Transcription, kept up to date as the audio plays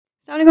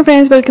अस्सलाम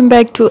friends, welcome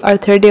back to our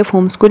third day of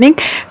home schooling.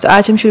 सो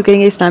आज हम शुरू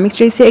करेंगे इस्लामिक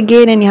स्टडीज से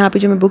अगेन। एंड यहाँ पे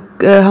जो मैं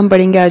बुक हम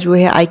पढ़ेंगे आज वो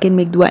है आई कैन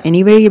मेक दुआ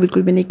एनीवेयर। ये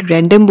बिल्कुल मैंने एक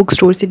रैंडम बुक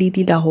स्टोर से ली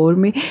थी लाहौर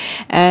में।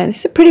 And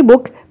it's a pretty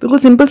book, बिल्कुल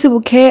सिंपल सी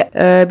बुक है,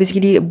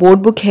 बेसिकली बोर्ड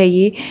बुक है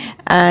ये।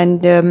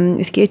 एंड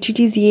इसकी अच्छी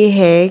चीज़ ये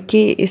है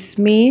कि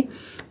इसमें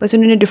बस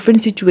उन्होंने डिफरेंट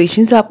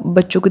सिचुएशंस आप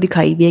बच्चों को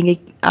दिखाई हुई हैं कि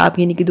आप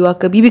यानी कि दुआ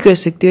कभी भी कर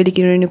सकते हो,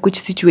 लेकिन उन्होंने कुछ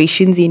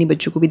सिचुएशंस यानी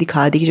बच्चों को भी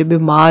दिखा दी कि जब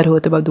बीमार हो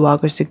तब आप दुआ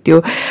कर सकते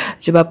हो,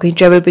 जब आप कहीं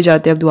ट्रैवल पे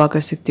जाते हो आप दुआ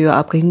कर सकते हो,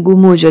 आप कहीं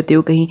गुम हो जाते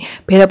हो कहीं,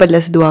 फिर आप अल्लाह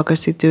से दुआ कर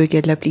सकते हो कि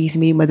अल्लाह प्लीज़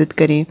मेरी मदद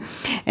करें।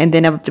 एंड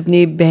देन आप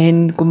अपनी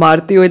बहन को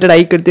मारते हो,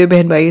 लड़ाई करते हो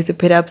बहन भाई से,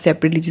 फिर आप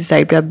सेपरेटली जिस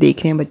साइड पर आप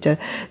देख रहे हैं बच्चा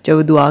जब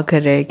वो दुआ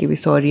कर रहा है कि भाई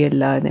सॉरी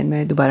अल्लाह, देन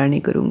मैं दोबारा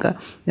नहीं करूँगा।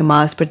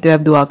 नमाज़ पढ़ते हुए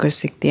आप दुआ कर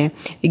सकते हैं,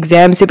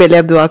 एग्ज़ाम से पहले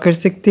आप दुआ कर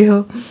सकते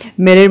हो,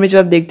 मिरर में जब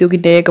आप देखते हो कि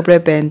नए कपड़े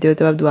पहनते हो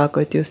तब आप दुआ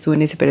करते हो,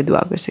 सोने से पहले दुआ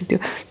कर सकते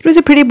हो। It was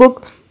a pretty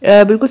book,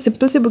 बिल्कुल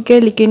सिंपल सी बुक है,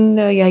 लेकिन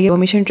यह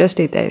हमेशा इंटरेस्ट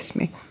लेता है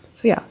इसमें।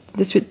 सो या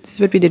this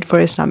what we did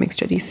for Islamic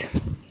studies.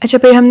 अच्छा,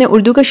 फिर हमने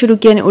उर्दू का शुरू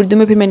किया। उर्दू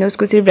में फिर मैंने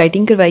उसको सिर्फ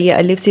राइटिंग करवाई है,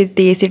 अलिफ से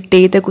ते से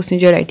टे तक उसने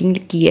जो राइटिंग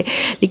की है।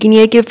 लेकिन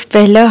यह कि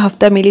पहला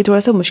हफ्ता मेरे लिए थोड़ा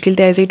सा मुश्किल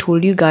था, as I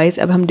told you guys.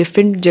 अब हम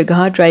डिफरेंट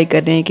जगह ट्राई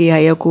कर रहे हैं कि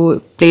याह्या को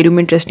प्ले रूम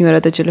में इंटरेस्ट नहीं हो रहा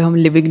था, चलो हम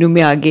लिविंग रूम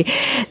में आ गए।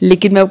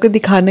 लेकिन मैं आपको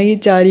दिखाना ये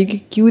चाह रही हूँ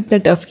कि क्यों इतना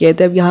टफ किया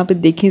था। अब यहाँ पर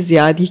देखें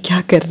ज़ियाद ही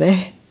क्या कर रहा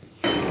है।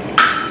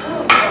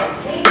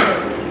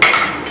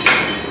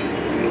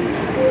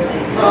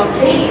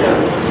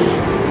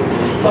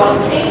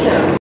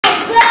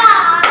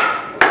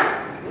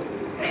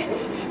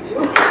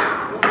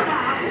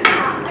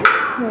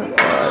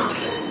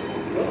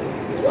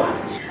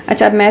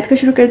 अच्छा, अब मैथ का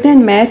शुरू करते हैं।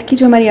 मैथ की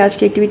जो हमारी आज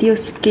की एक्टिविटी है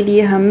उसके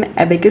लिए हम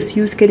एबेकस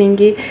यूज़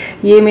करेंगे।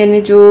 ये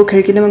मैंने जो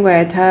करिकुलम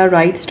मंगवाया था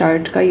राइट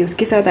स्टार्ट का, ये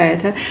उसके साथ आया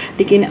था।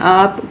 लेकिन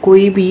आप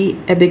कोई भी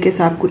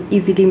एबेकस आपको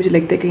इजीली मुझे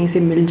लगता है कहीं से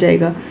मिल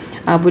जाएगा,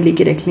 आप वो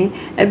लेके रख लें।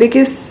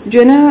 एबेकस जो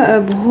है ना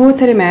बहुत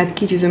सारे मैथ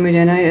की चीज़ों में जो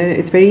है ना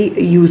इट्स वेरी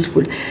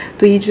यूज़फुल।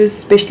 तो ये जो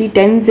स्पेशली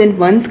टेंस एंड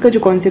वंस का जो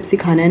कॉन्सेप्ट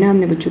सिखाना है ना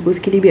हमने बच्चों को,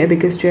 उसके लिए भी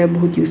एबेकस जो है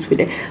बहुत यूज़फुल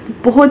है।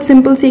 बहुत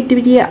सिंपल सी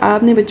एक्टिविटी है।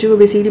 आपने बच्चों को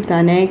बेसिकली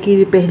बताना है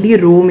कि पहली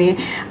रो में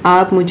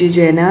आप मुझे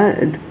जो है ना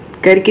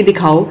करके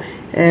दिखाओ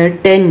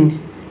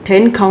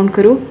 10 काउंट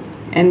करो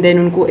एंड देन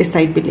उनको इस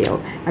साइड पे ले आओ।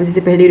 अब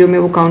जैसे पहली रो में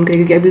वो काउंट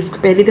करेगी, क्योंकि अभी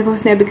उसको पहली दफ़ा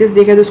उसने एबेकस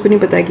देखा तो उसको नहीं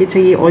पता कि अच्छा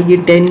ये और ये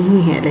 10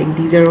 ही है, like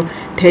these are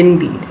 10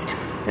 beads.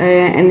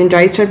 And then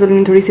right start पर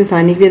उन्होंने थोड़ी सी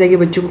आसानी की ताकि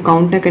बच्चों को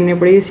काउंट ना करने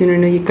पड़े, इसलिए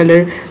उन्होंने ये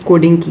कलर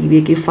कोडिंग की हुई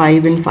है कि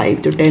 5 and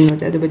 5 तो 10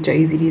 होता है, तो बच्चा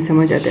इजीली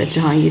समझ आता है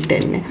अच्छा हाँ ये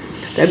 10 है।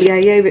 तो अभी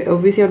आइए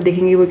ऑब्वियसली आप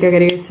देखेंगे वो क्या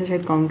करेगा, इससे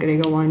शायद काउंट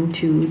करेगा 1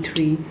 2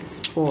 3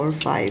 4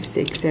 5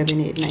 6 7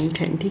 8 9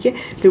 10, ठीक है।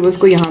 फिर वो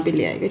उसको यहाँ पे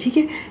ले आएगा, ठीक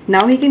है।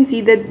 Now he can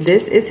see that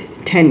this is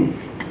 10।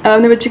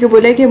 आपने बच्चे को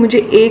बोला है कि मुझे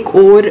एक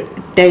और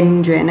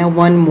 10 जो है ना,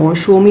 1 मोर,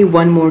 शो मी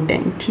 1 मोर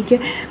 10, ठीक है।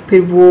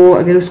 फिर वो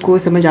अगर उसको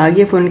समझ आ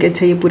गया फ़ोन के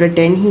अच्छा ये पूरा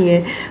 10 ही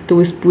है, तो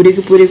उस पूरे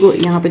के पूरे को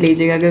यहाँ पे ले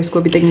जाएगा। अगर उसको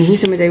अभी तक नहीं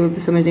समझ आई, वो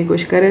समझने की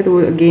कोशिश कर रहा है, तो वो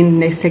अगेन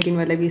नेक्स्ट सेकंड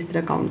वाला भी इस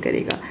तरह काउंट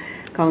करेगा।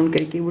 काउंट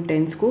करके वो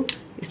 10s को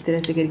इस तरह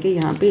से करके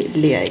यहाँ पे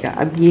ले आएगा।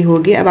 अब ये हो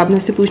गया। अब आपने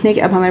उससे पूछना है कि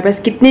अब हमारे पास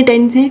कितने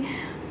 10s हैं,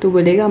 तो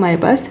बोलेगा हमारे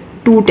पास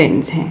 2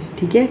 10s हैं,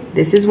 ठीक है।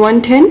 This is 1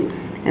 10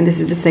 and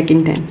this is the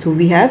second 10, so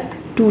we have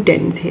 2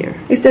 10s here।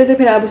 इस तरह से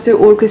फिर आप उससे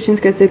और क्वेश्चंस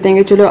कर सकते हैं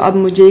कि चलो अब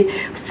मुझे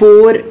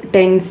 4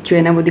 10s जो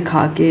है ना वो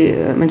दिखा के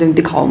मतलब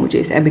दिखाओ मुझे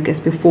इस एबेकस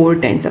पे 4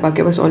 10s। अब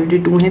आपके पास ऑलरेडी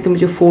 2 हैं तो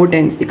मुझे 4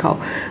 10s दिखाओ।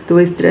 तो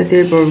इस तरह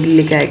से प्रॉब्लम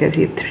लेके आएगा।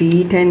 ये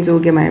 3 10s हो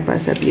गए हमारे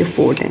पास, अब ये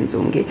 4 10s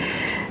होंगे।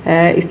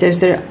 इस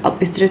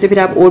तरह से फिर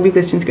आप और भी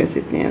क्वेश्चंस कर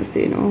सकते हैं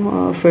उससे,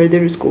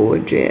 फर्दर उसको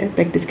जो है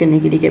प्रैक्टिस करने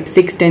के लिए कि अब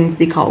 6 10s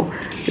दिखाओ,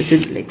 दिस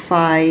इज लाइक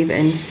 5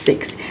 and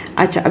 6।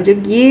 अच्छा, अब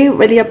जब ये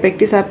वाली आप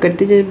प्रैक्टिस आप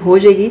करते जब हो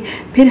जाएगी,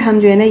 फिर हम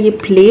जो है ना ये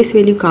प्लेस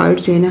वैल्यू कार्ड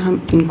जो है ना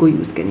हम इनको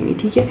यूज़ करेंगे,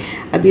 ठीक है।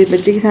 अब ये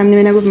बच्चे के सामने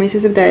मैंने आपको हमेशा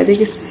से बताया था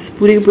कि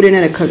पूरे के पूरे ना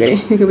रखा करें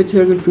क्योंकि बच्चे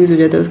थोड़ा कन्फ्यूज़ हो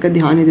जाता है, उसका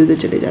ध्यान इधर उधर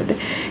चले जाता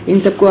है। इन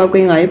सबको आप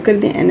कहीं गायब कर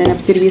दें एंड देन आप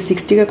सिर्फ ये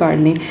 60 का कार्ड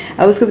लें।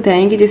 अब उसको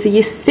बताएंगे जैसे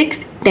ये 6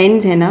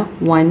 10s है ना,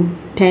 1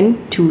 10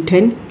 2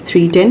 10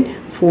 3 10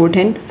 4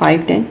 10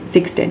 5 10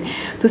 6 10,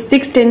 तो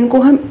 6 10 को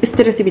हम इस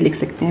तरह से भी लिख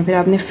सकते हैं। फिर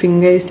आपने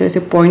फिंगर इस तरह से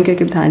पॉइंट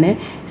करके बताना है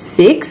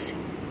 6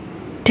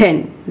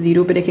 10,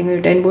 0 पे रखेंगे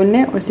तो 10 बोलना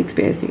है और 6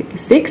 पे ऐसे करके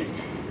 6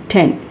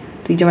 10।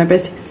 तो ये जो हमारे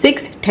पास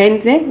 6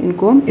 10s हैं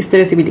इनको हम इस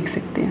तरह से भी लिख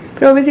सकते हैं।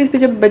 फिर ऑब्वियसली इस पर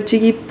जब बच्चे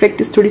की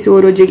प्रैक्टिस थोड़ी सी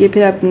और हो जाएगी,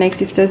 फिर आप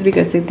नेक्स्ट इस तरह से भी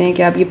कर सकते हैं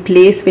कि आप ये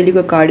प्लेस वैल्यू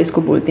का कार्ड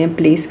इसको बोलते हैं,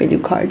 प्लेस वैल्यू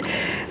कार्ड।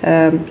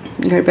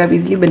 घर पे आप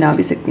इजीली बना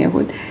भी सकते हैं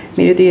खुद।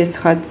 मेरे तो ये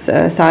खत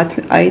साथ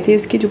आए थे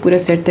इसके, जो पूरा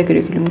सेट था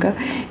करिकुलम का।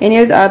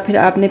 एनीवेज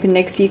आपने फिर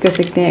नेक्स्ट ये कर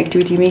सकते हैं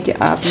एक्टिविटी में कि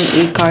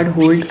आपने एक कार्ड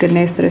होल्ड करना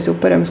है इस तरह से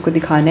ऊपर, हम उसको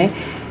दिखाना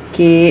है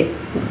कि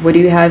what do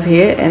you have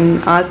here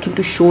and ask him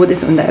to show this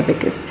on the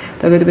abacus।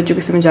 तो अगर तो बच्चों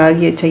को समझ आ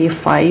गई अच्छा ये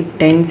 5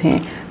 10s हैं,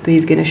 तो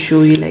he's gonna show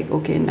you like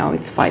okay now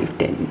it's 5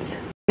 10s।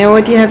 Now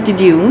what you have to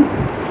do,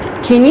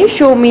 can you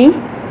show me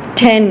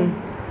 10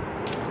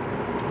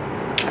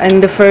 in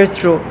the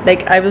first row?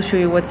 Like I will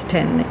show you what's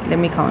 10, like,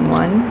 let me count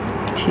 1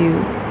 2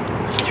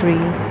 3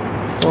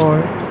 4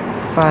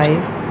 5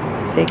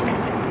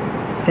 6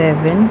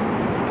 7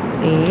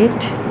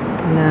 8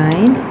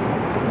 9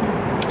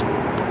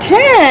 10।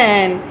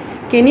 10.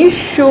 Can you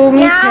show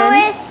me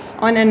 10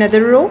 on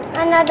another row?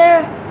 Another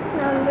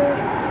number.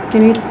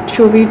 Can you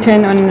show me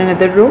 10 on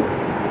another row?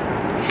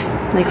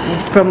 Like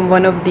from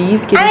one of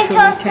these, can you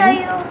show me 10? Show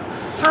you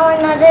how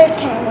another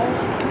 10 is.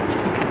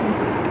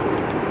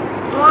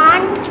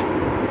 1,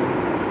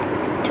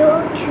 2,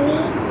 3,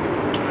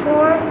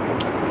 4,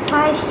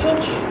 5,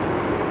 6,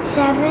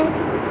 7,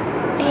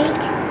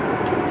 8,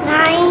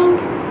 9,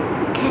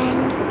 10.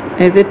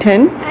 Is it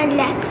 10?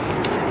 11,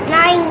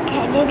 9,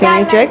 10. You Can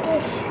I check? Like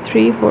this.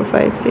 3, 4,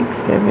 5,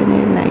 6, 7,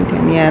 8, 9,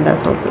 10. Yeah,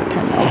 that's also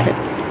 10. Okay.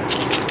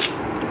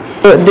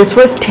 So this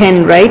was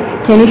 10, right?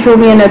 Can you show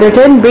me another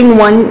 10? Bring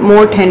one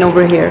more 10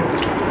 over here.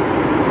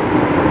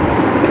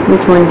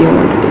 Which one do you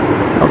want to take?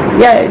 Okay.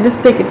 Yeah,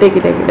 just take it.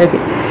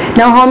 Okay.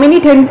 Now, how many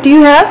 10s do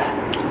you have?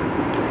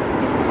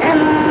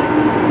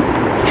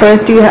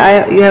 First, you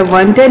have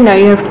one 10. Now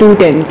you have two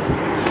 10s.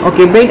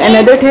 Okay. Bring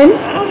another 10.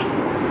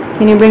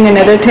 Can you bring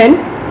another 10?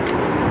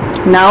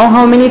 Now,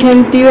 how many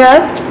 10s do you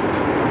have?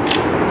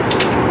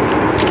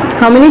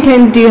 How many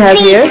 10s do you have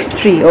here?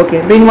 3.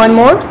 Okay. Bring one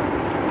more.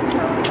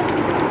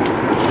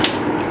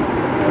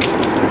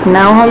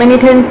 Now, how many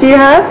 10s do you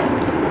have?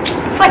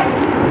 4.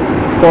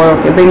 4.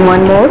 Okay. Bring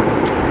one more.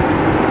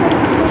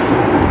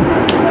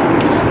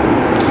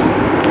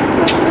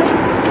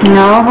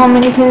 Now, how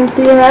many 10s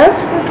do you have?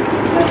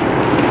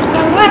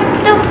 1,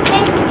 2,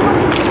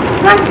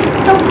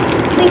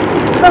 3,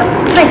 4,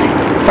 5.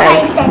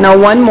 5. Now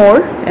one more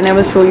and I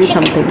will show you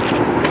something.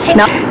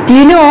 Now, do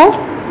you know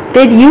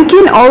that you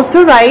can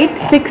also write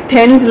 6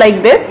 10s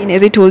like this?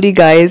 As I told you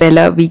guys,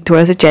 पहला week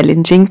थोड़ा सा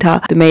challenging था,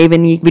 तो मैं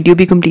even ये video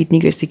भी complete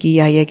नहीं कर सकी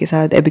याह्या के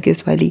साथ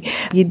एबिकस वाली।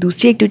 ये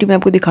दूसरी एक्टिविटी मैं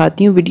आपको दिखाती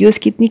हूँ। वीडियोस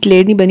की इतनी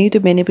क्लियर नहीं बनी, तो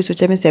मैंने फिर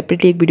सोचा मैं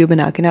सेपरेटली एक वीडियो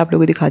बना के ना आप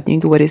लोगों को दिखाती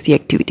हूँ कि व्हाट इज द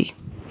एक्टिविटी।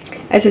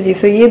 अच्छा जी,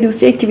 सो ये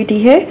दूसरी एक्टिविटी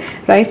है,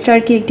 राइट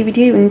स्टार्ट की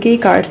एक्टिविटी है उनके ही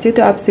कार्ड से।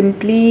 तो आप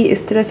सिंपली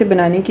इस तरह से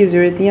बनाने की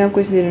ज़रूरत नहीं है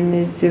आपको।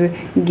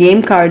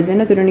 गेम कार्ड्स हैं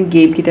ना, तो उन्होंने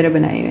गेम की तरह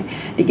बनाए हुए हैं,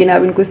 लेकिन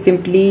आप इनको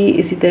सिंपली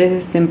इसी तरह से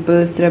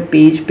सिंपल इस तरह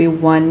पेज पे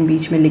 1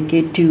 बीच में लिख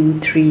के 2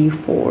 3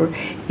 4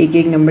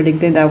 एक नंबर लिख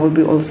दें, that would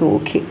be also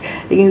okay.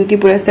 लेकिन क्योंकि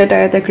पूरा सेट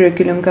आया था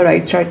करिकुलम का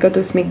राइट स्टार्ट का, तो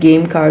उसमें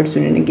गेम कार्ड्स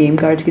उन्होंने गेम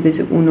कार्ड्स की तरह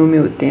से ऊनो में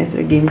होते हैं, इस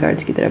तरह गेम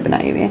कार्ड्स की तरह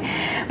बनाए हुए हैं।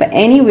 But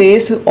anyway,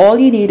 so all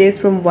you need is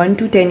from 1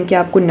 to 10 के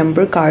आपको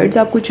नंबर कार्ड्स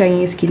आपको चाहिए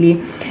इसके लिए।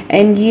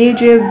 एंड ये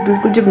जो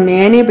बिल्कुल जब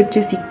नए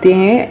बच्चे सीखते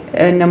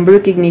हैं नंबर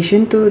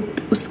रिकग्निशन, तो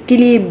उसके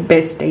लिए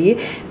बेस्ट है ये।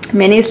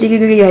 मैंने इसलिए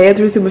क्योंकि यह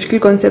थोड़ी सी मुश्किल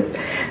कॉन्सेप्ट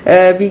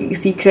भी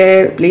सीख रहा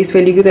है प्लेस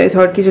वैल्यू की, तो आई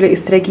थॉट कि चलो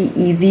इस तरह की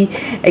इजी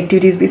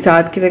एक्टिविटीज़ भी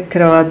साथ के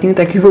करवाती हूँ,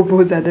 ताकि वो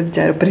बहुत ज़्यादा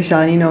बेचारा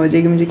परेशानी ना हो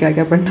जाए कि मुझे क्या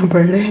क्या पढ़ना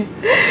पड़ रहा है।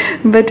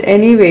 बट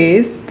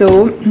एनीवेज, तो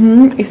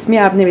इसमें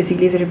आपने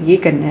बेसिकली सिर्फ ये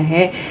करना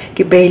है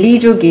कि पहली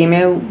जो गेम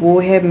है वो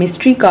है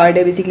मिस्ट्री कार्ड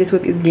है। बेसिकली इसको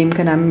इस गेम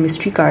का नाम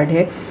मिस्ट्री कार्ड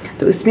है।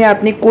 तो उसमें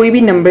आपने कोई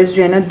भी नंबर्स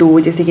जो है ना, 2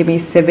 जैसे कि भाई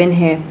 7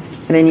 है,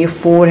 देन ये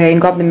 4 है,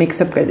 इनको आपने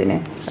मिक्सअप कर देना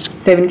है।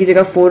 7 की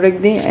जगह 4 रख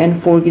दें एंड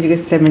 4 की जगह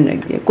 7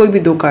 रख दिया। कोई भी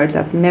 2 कार्ड्स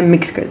आपने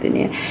मिक्स कर देने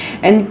हैं।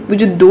 एंड वो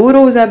जो 2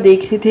 रोज़ आप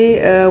देख रहे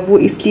थे वो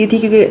इसलिए थी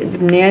क्योंकि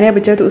जब नया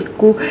बच्चा तो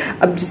उसको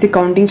अब जैसे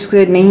काउंटिंग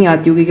नहीं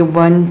आती होगी कि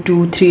 1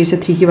 2 3, अच्छा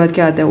 3 के बाद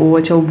क्या आता है, वो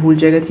अच्छा वो भूल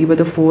जाएगा, 3 के बाद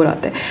तो 4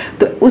 आता है।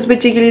 तो उस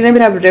बच्चे के लिए ना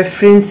फिर आप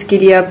रेफरेंस के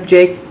लिए आप जो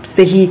एक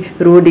सही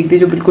रो लिख दे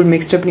जो बिल्कुल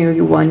मिक्सड अप नहीं होगी।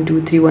 1 2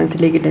 3 1 से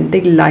लेकर 10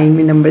 तक लाइन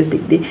में नंबर्स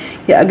लिख दे।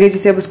 या अगर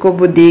जैसे अब उसको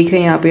वो देख रहे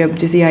हैं यहाँ पे, अब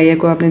जैसे याह्या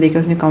को आपने देखा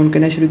उसने काउंट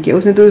करना शुरू किया,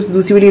 उसने तो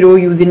दूसरी वाली रो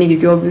यूज़ ही नहीं की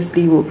क्योंकि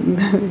ऑब्वियसली वो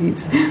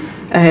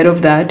अहेड ऑफ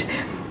दैट।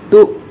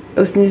 तो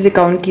उसने जैसे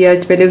काउंट किया,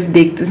 पहले उस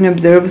देखते उसने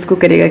ऑब्जर्व उसको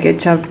करेगा कि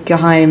अच्छा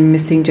कहाँ है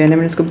मिसिंग जो है ना।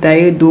 मैंने उसको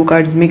बताया 2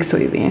 कार्ड्स मिक्स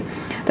हुए हुए हैं।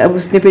 तो अब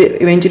उसने फिर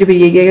इवेंचुअली फिर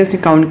ये किया कि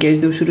उसने काउंट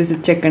किया, शुरू से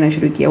चेक करना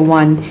शुरू किया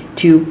 1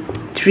 2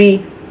 3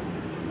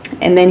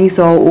 एंड देन ही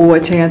सॉ ओ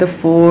अच्छा यहाँ तो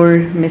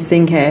 4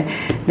 मिसिंग है।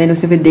 देन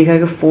उसने फिर देखा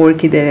कि 4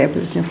 किधर है,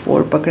 फिर उसने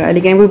 4 पकड़ा।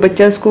 लेकिन कोई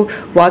बच्चा उसको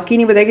वाकई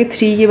नहीं बताया कि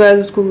 3 के बाद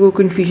उसको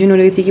कन्फ्यूजन हो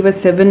रही है, 3 के बाद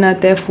 7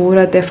 आता है, 4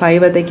 आता है,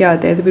 5 आता है, क्या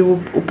आता है। तो फिर वो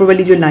ऊपर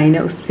वाली जो लाइन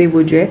है उससे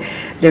वो जो है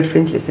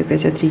रेफरेंस ले सकता है।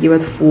 अच्छा 3 के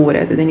बाद 4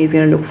 है, तो then is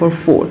gonna look for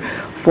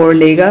 4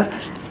 लेगा,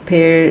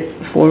 फिर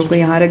 4 को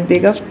यहाँ रख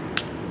देगा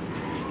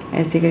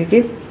ऐसे करके,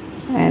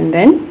 and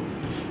then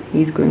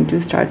he is going to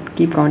start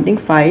keep counting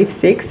 5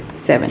 6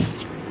 7।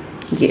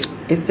 ये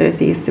इस तरह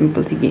से ये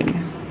सिंपल सी गेम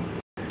है।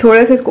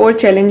 थोड़ा सा इसको और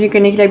चैलेंजिंग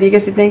करने के लिए आप ये कह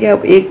सकते हैं कि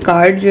आप एक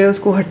कार्ड जो है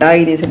उसको हटा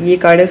ही दें। सब ये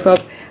कार्ड है उसको आप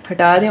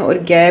हटा दें और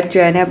गैप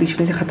जो है ना बीच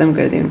में से ख़त्म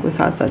कर दें, उनको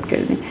साथ साथ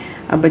कर दें।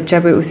 अब बच्चा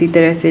पे उसी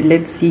तरह से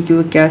लेट्स सी कि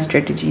वो क्या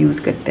स्ट्रेटजी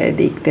यूज़ करता है,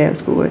 देखता है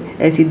उसको,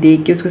 ऐसी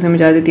देख के उसको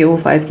समझ आ जाती है वो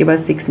 5 के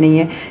बाद 6 नहीं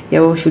है,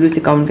 या वो शुरू से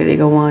काउंट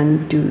करेगा 1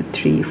 2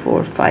 3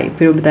 4 5,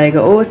 फिर वो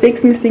बताएगा ओ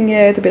 6 मिसिंग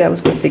है, तो फिर आप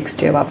उसको 6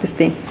 जो है वापस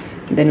दें,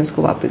 देन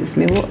उसको वापस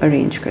उसमें वो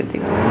अरेंज कर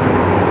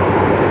देगा।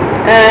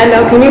 And now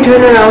can you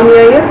turn around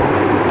here?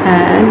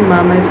 And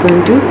Mama is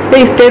going to, hey,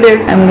 stay there.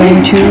 I'm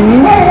going to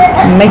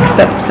mix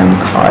up some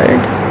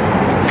cards,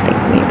 like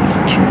maybe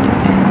 2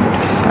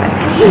 and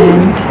 5,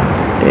 and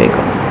there you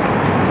go.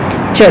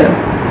 Chalo,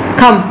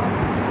 come.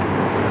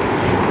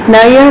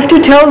 Now you have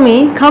to tell me,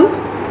 come.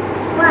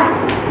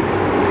 What?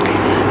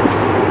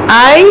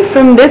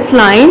 From this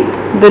line,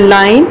 the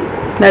line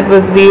that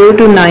was 0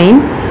 to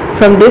 9,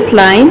 from this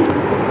line,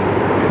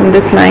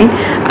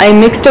 I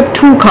mixed up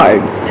 2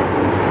 cards.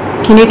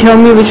 Can you tell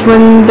me which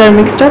ones are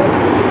mixed up?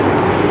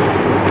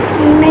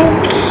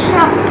 Mix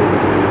up.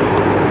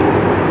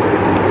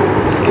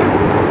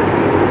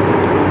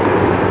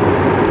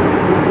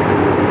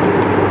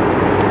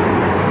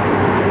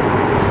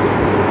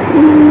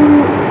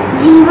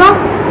 0,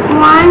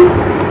 1.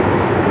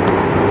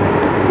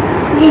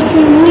 This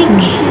is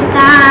mixed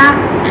up.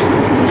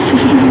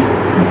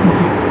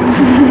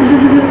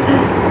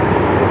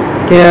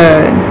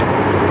 Good.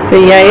 So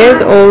Yahya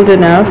is old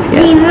enough.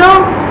 0,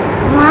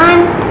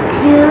 1,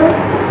 2,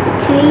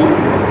 3,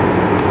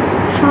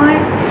 4,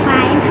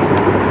 5,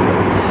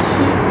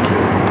 6,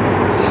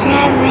 7,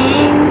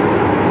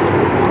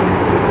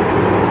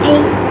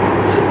 8,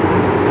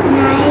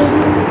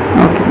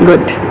 9. Okay,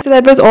 good. So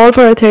that was all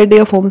for our 3rd day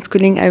of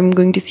homeschooling. I'm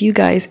going to see you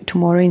guys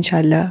tomorrow,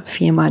 inshallah.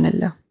 Fi aman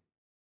Allah.